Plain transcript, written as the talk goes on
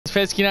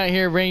Fesky Knight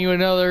here, bringing you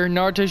another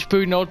Naruto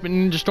Shippuden Ultimate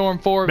Ninja Storm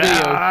 4 video.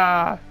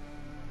 Ah!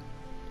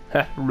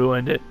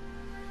 Ruined it.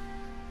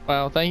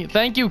 Wow,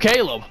 thank you,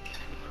 Caleb.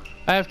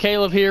 I have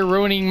Caleb here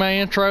ruining my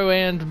intro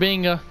and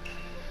being a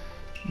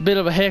bit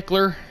of a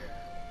heckler.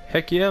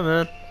 Heck yeah,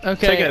 man.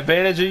 Okay. Taking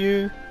advantage of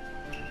you.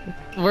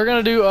 We're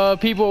gonna do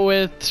people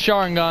with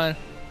Sharingan.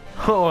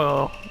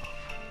 Oh.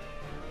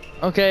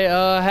 Okay,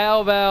 how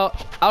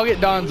about I'll get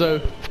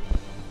Danzo.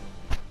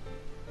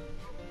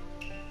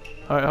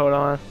 Alright, hold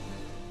on.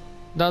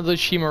 Danzo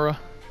Shimura.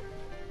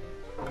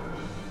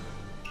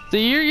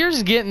 See, you're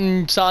just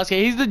getting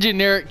Sasuke. He's the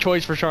generic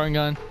choice for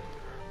Sharingan.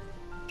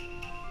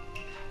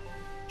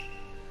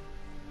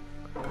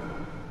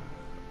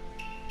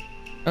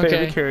 Okay.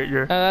 Favorite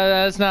character.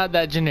 That's not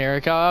that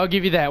generic. I'll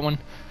give you that one.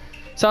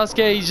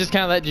 Sasuke, he's just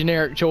kind of that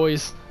generic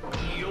choice.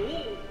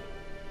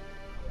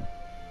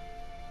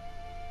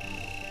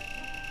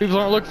 People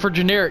aren't looking for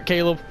generic,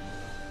 Caleb.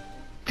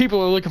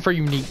 People are looking for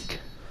unique.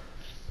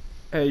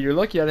 Hey, you're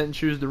lucky I didn't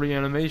choose the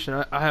reanimation.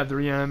 I have the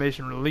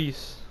reanimation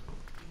release.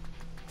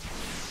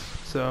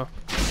 So.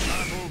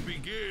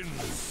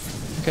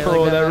 Okay,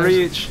 oh, like that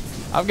reach.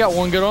 I've got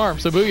one good arm,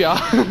 so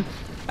booyah.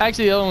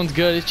 Actually, the other one's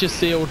good. It's just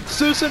sealed.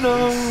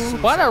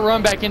 Susanoo! Why'd I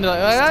run back into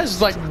that? I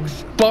just like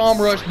bomb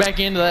rush back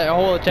into that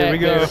whole attack. Here we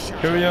go. There.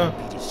 Here we go.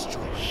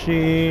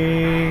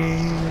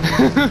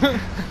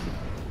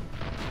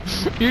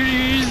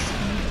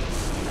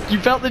 You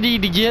felt the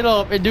need to get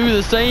up and do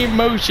the same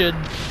motion.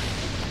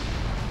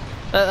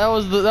 That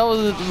was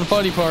the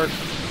funny part.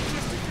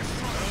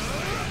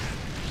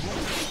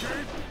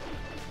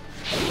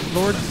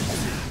 Lord.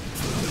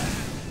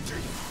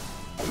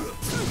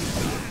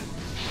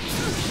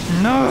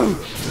 No!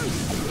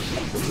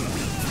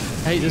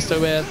 I hate this so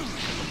bad.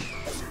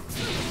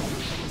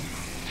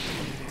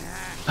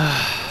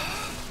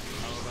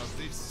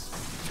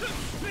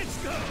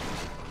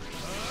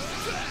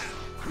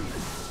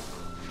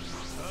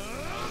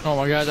 Oh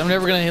my god, I'm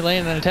never gonna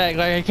land an attack.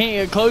 Like, I can't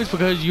get close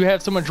because you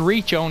have so much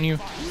reach on you.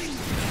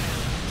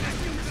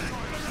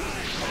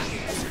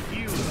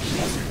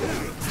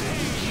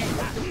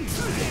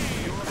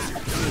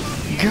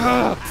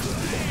 Gah!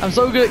 I'm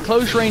so good at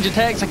close range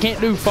attacks I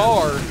can't do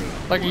far.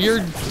 Like, you're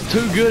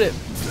too good at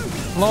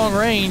long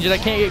range and I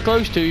can't get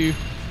close to you.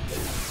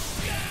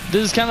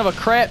 This is kind of a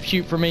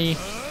crapshoot for me.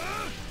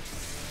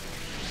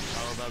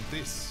 How about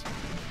this?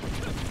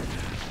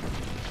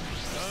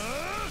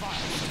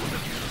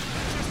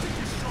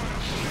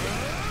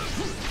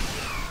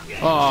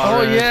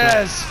 Oh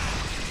yes!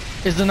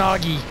 It's the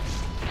Nagi.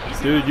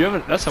 Dude, you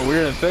haven't. That's a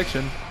weird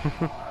infection.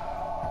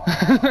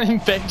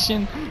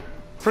 Infection?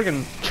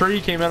 Freaking tree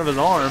came out of his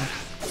arm.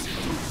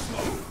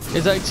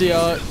 It's actually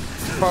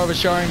part of a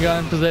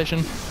Sharingan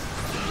possession.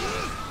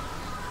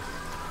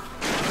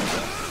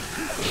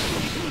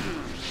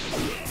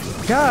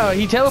 God,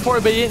 he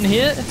teleported but he didn't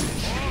hit?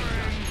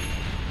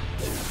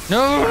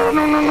 No, no,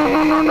 no, no,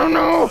 no, no, no,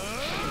 no!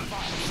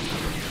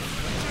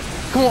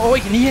 Come on,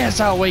 awaken. Yes,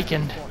 I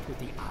awakened.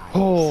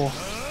 Oh.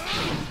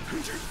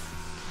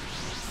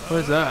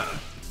 What is that?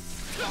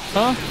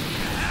 Huh?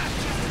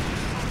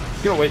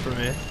 Get away from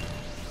me.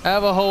 I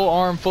have a whole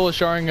arm full of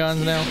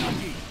Sharingans now.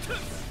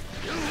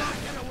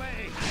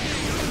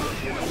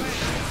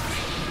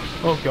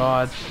 Oh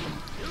god.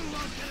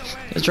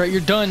 That's right,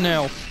 you're done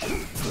now.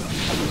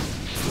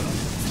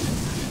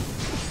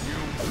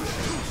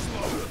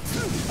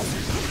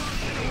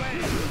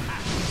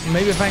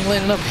 Maybe if I can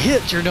land enough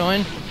hits, you're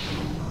done.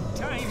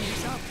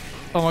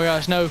 Oh my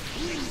gosh, no.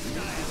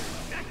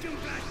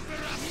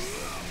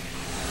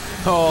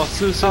 Oh,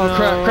 Susanoo. Oh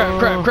crap, crap,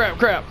 crap, crap,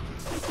 crap.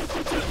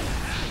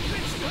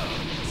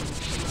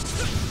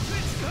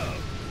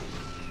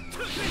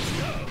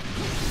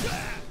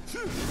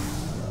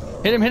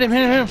 Hit him, hit him,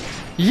 hit him, hit him.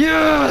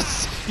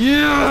 Yes!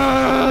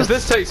 Yes! If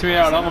this takes me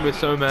out, I'm gonna be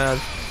so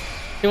mad.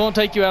 It won't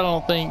take you out, I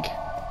don't think.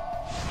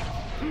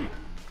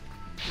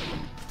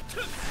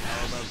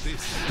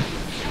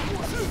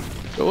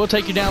 But we'll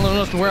take you down low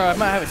enough to where I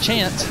might have a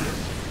chance.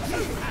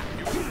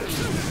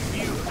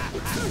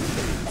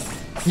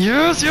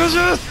 Yes, yes,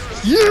 yes!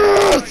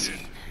 Yes!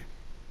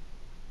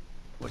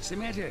 What's the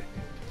matter?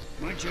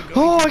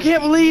 Oh, I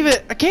can't believe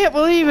it! I can't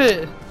believe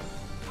it!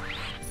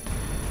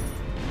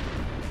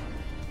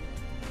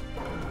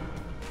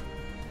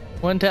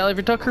 One tally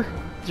for Tucker,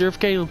 0 for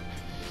Caleb.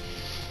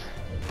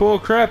 Bull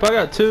crap, I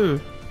got 2.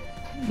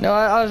 No,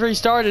 I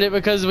restarted it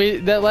because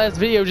that last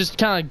video just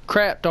kind of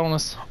crapped on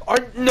us.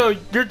 No,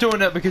 you're doing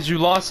that because you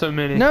lost so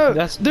many. No,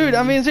 dude,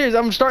 I mean serious.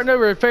 I'm starting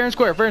over fair and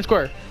square, fair and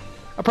square.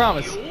 I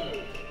promise.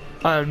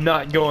 I am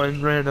not going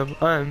random.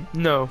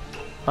 No.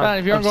 Fine,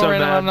 if you aren't going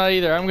random, I'm not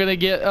either. I'm gonna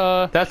get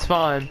That's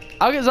fine.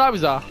 I'll get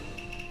Zabuza.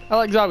 I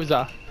like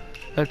Zabuza.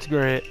 That's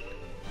great.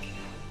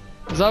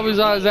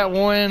 Zabuza is that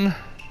one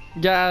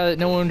guy that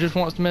no one just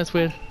wants to mess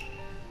with.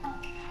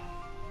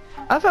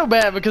 I felt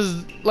bad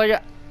because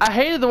like I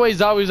hated the way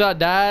Zabuza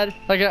died.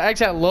 Like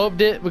I loved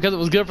it because it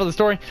was good for the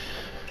story.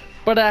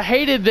 But I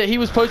hated that he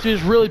was supposed to be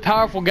this really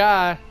powerful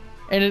guy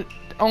and it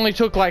only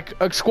took like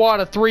a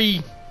squad of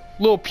 3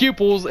 little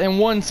pupils and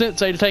one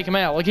sensei to take him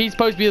out. Like, he's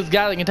supposed to be this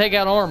guy that can take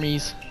out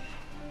armies.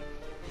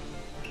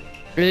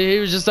 He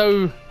was just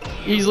so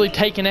easily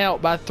taken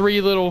out by 3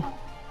 little,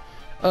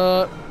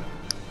 what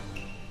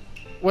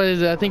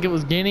is it? I think it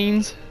was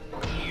Guinings.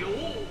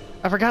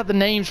 I forgot the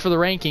names for the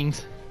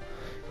rankings.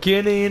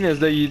 Guining is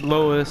the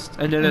lowest,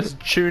 and then it's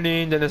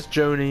Chunin, then it's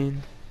Jonin.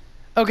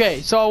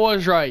 Okay, so I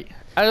was right.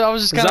 I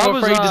was just kind of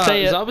afraid to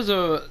say it.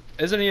 Zabuza,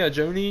 isn't he a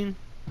Jonin?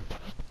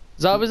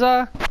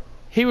 Zabuza?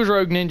 He was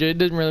Rogue Ninja. It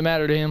didn't really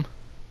matter to him.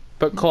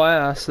 But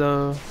class,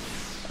 though.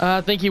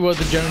 I think he was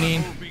a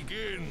Jonin.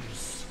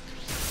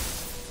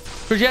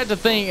 But you have to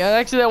think,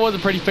 actually that was a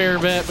pretty fair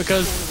bet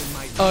because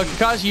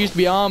Kakashi used to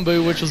be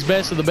Anbu, which was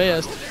best of the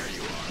best.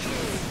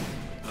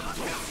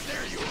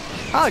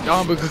 I like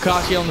Anbu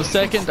Kakashi on the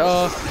second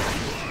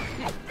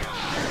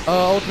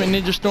Ultimate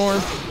Ninja Storm.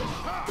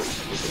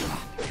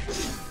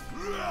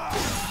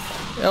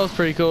 That was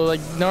pretty cool.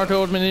 Like Naruto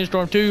Ultimate Ninja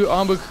Storm 2,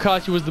 Anbu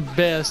Kakashi was the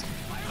best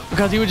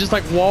because he would just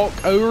like walk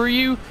over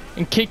you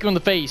and kick you in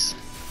the face.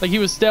 Like he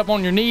would step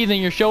on your knee,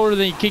 then your shoulder,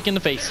 then he'd kick you in the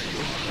face.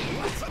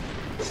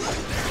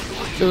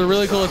 It was a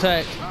really cool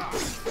attack.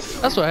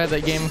 That's why I had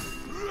that game.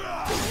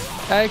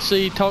 I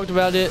actually talked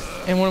about it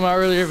in one of my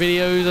earlier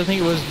videos. I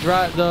think it was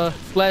the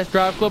last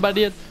Drive Club I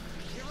did.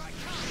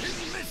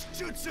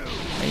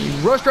 And you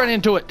rushed right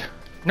into it.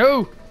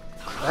 No!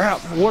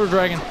 Crap, Water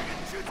Dragon.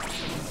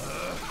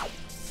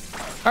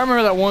 I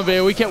remember that one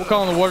video, we kept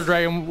calling the Water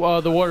Dragon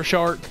the Water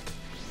Shark.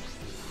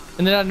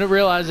 And then I didn't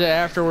realize it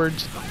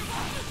afterwards.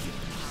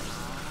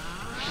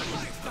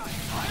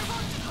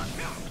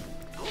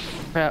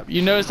 Crap,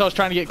 you noticed I was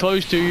trying to get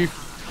close to you.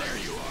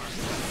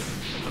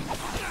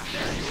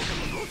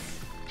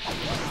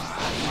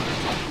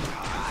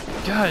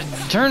 God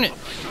darn it.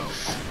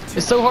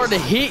 It's so hard to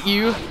hit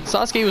you.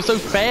 Sasuke was so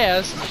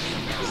fast.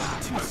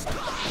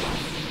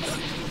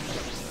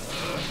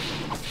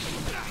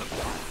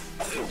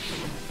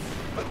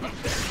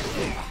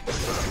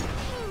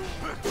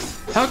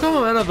 How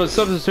come I ended up a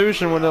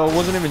substitution when I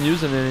wasn't even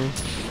using any?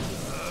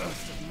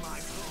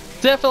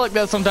 See, I feel like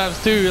that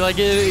sometimes too. Like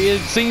it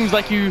seems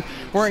like you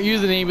weren't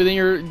using any, but then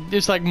you're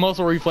just like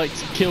muscle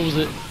reflex kills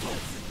it.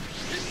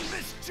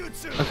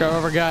 Okay,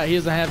 I forgot. He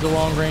doesn't have the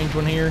long range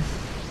one here.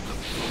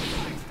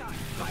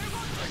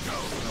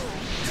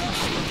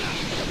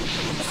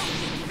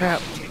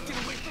 Crap.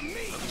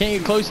 Can't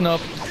get close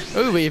enough.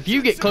 Ooh, if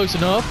you get close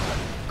enough.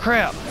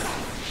 Crap.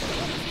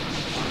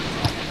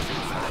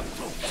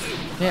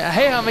 Yeah, I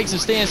hate how it makes him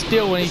stand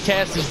still when he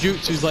casts his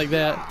jutsus like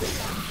that.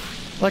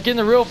 Like in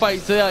the real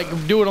fights, they like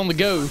do it on the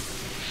go.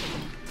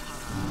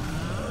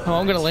 Oh,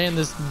 I'm gonna land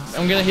this.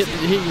 I'm gonna hit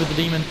you with the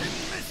demon.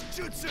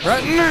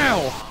 Right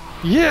now!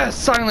 Yes!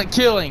 Silent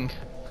killing!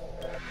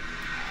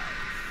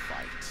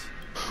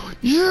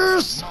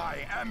 Yes!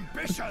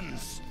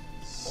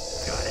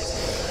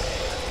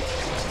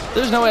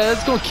 There's no way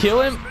that's gonna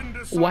kill him?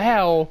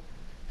 Wow.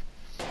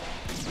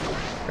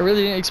 I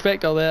really didn't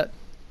expect all that.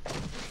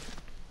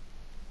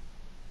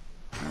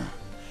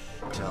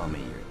 Tell me.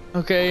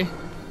 Okay,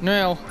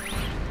 now.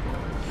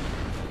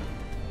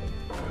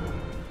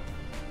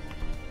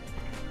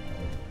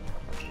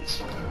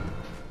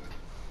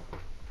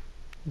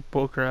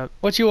 Bullcrap.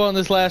 What you want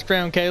this last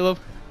round, Caleb?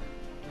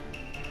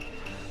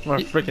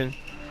 I'm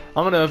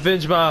gonna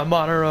avenge my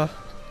Madara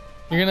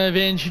You're gonna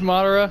avenge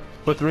Madara?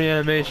 with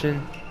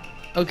reanimation.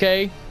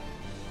 Okay.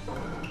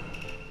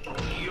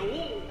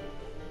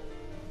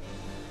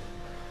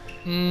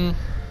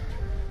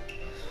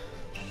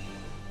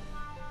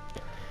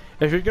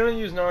 If you're gonna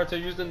use Naruto,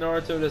 use the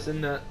Naruto that's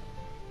in that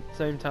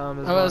same time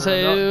as I was about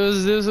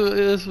to say,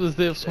 this was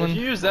this one. If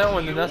you use that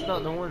one, then that's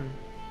not the one.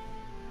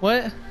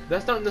 What?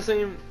 That's not the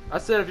same. I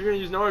said if you're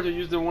gonna use Naruto,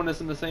 use the one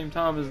that's in the same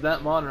time as that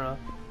Madara.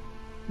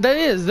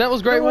 That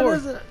was Great War. What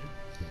is it?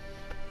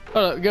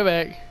 Hold up, go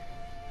back.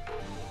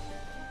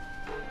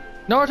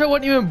 Naruto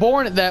wasn't even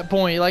born at that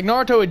point. Like,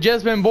 Naruto had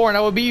just been born.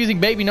 I would be using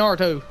baby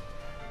Naruto.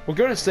 Well,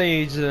 go to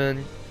Sage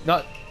then.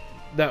 Not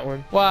that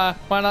one. Why?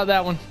 Why not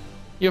that one?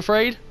 You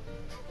afraid?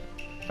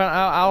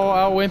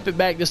 I'll wimp it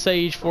back to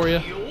Sage for you.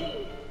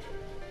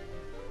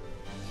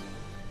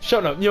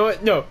 Shut up. You know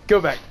what? No, go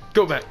back.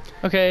 Go back.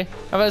 Okay. I'm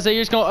about to say,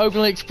 you're just gonna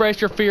openly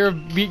express your fear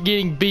of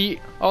getting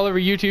beat all over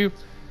YouTube.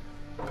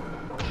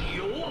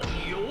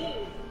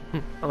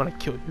 I'm gonna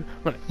kill you.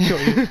 I'm gonna kill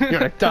you. You're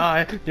gonna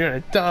die. You're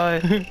gonna die.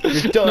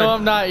 You're done. No,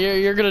 I'm not.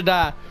 You're gonna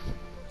die.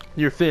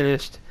 You're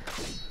finished.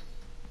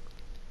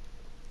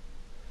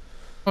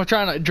 I'm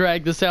trying not to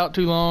drag this out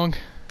too long.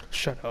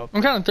 Shut up.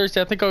 I'm kind of thirsty.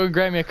 I think I'll go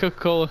grab me a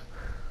Coca-Cola.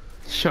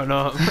 Shut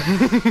up.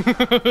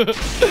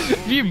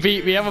 If you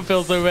beat me, I'm gonna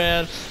feel so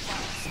bad.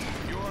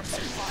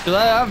 Cause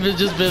I've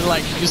just been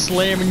like just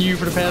slamming you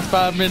for the past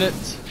 5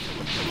 minutes.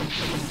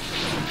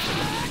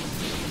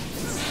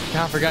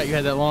 God, I forgot you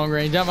had that long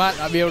range. I might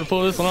not be able to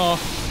pull this one off.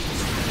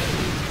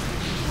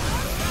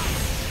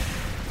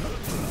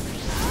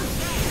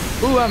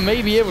 Ooh, I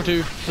may be able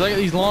to. Cause I got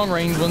these long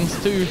range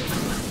ones too.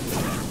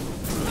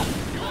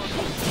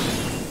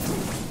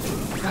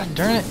 God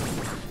darn it.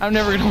 I'm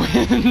never gonna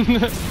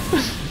win.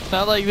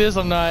 Not like this,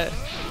 I'm not.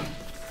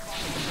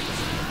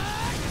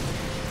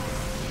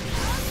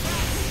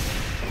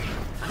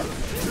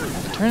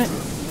 Turn it.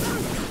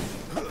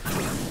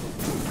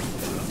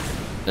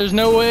 There's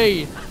no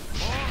way.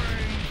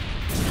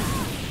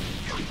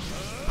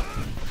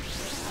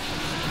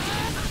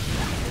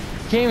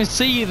 Can't even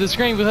see the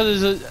screen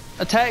because his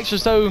attacks are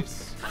so,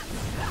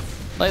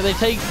 like, they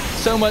take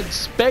so much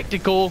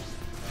spectacle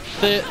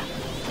that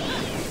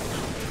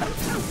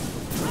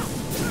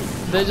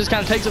it just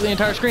kind of takes up the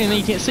entire screen, and then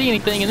you can't see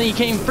anything, and then you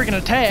can't even freaking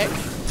attack.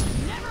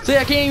 See,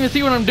 I can't even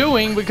see what I'm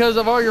doing because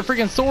of all your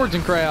freaking swords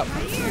and crap.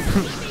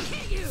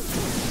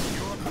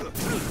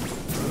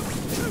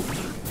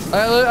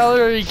 I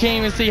literally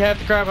can't even see half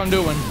the crap I'm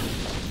doing.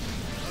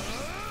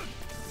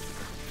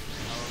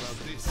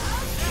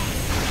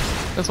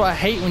 That's why I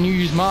hate when you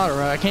use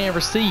Madara. I can't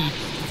ever see.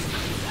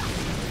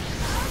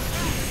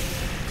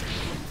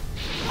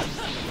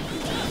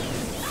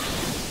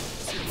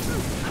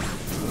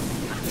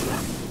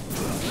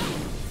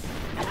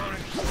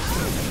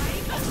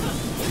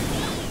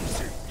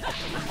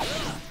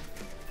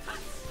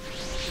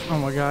 Oh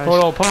my gosh.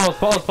 Hold on,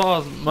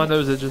 pause. My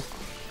nose itches.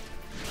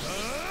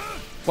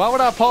 Why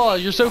would I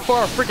pause? You're so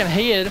far freaking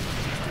ahead.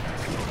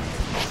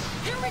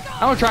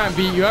 I'm gonna try and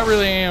beat you. I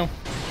really am.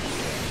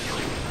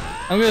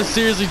 I'm gonna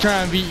seriously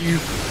try and beat you.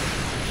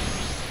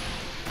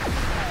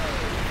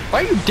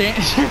 Why are you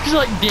dancing? You're just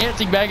like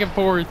dancing back and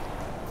forth.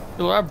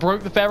 I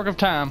broke the fabric of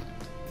time.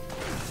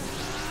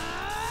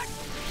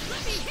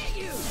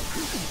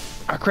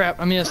 Oh crap,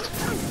 I missed.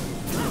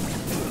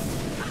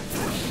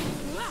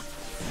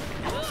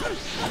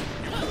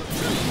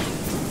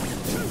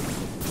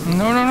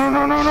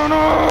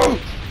 No.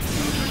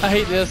 I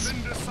hate this.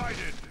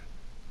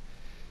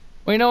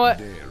 Well, you know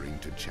what?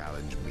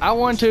 I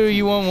won 2,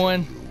 you won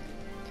 1.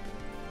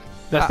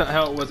 That's not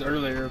how it was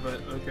earlier,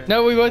 but okay.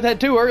 No, we both had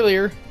 2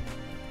 earlier.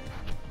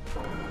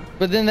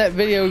 But then that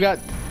video got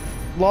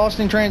lost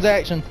in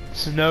transaction.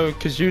 No,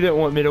 because you didn't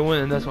want me to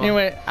win, that's why.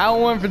 Anyway, I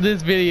won for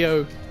this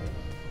video.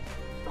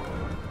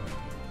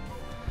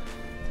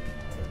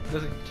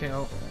 Doesn't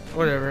count.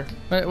 Whatever.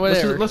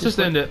 Whatever. Let's just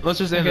end it. Let's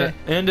just end it.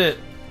 End it.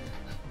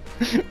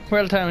 We're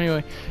out of time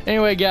anyway.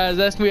 Anyway, guys,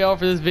 that's gonna be all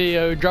for this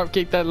video. Drop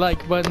kick that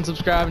like button,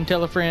 subscribe, and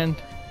tell a friend.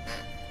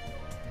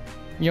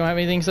 You don't have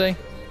anything to say?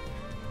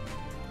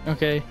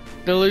 Okay.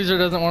 The loser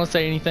doesn't want to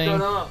say anything.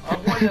 No. I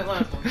won that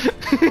last one.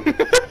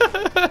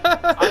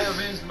 I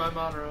avenged my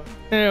Madara.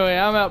 Anyway,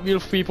 I'm out,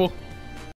 beautiful people.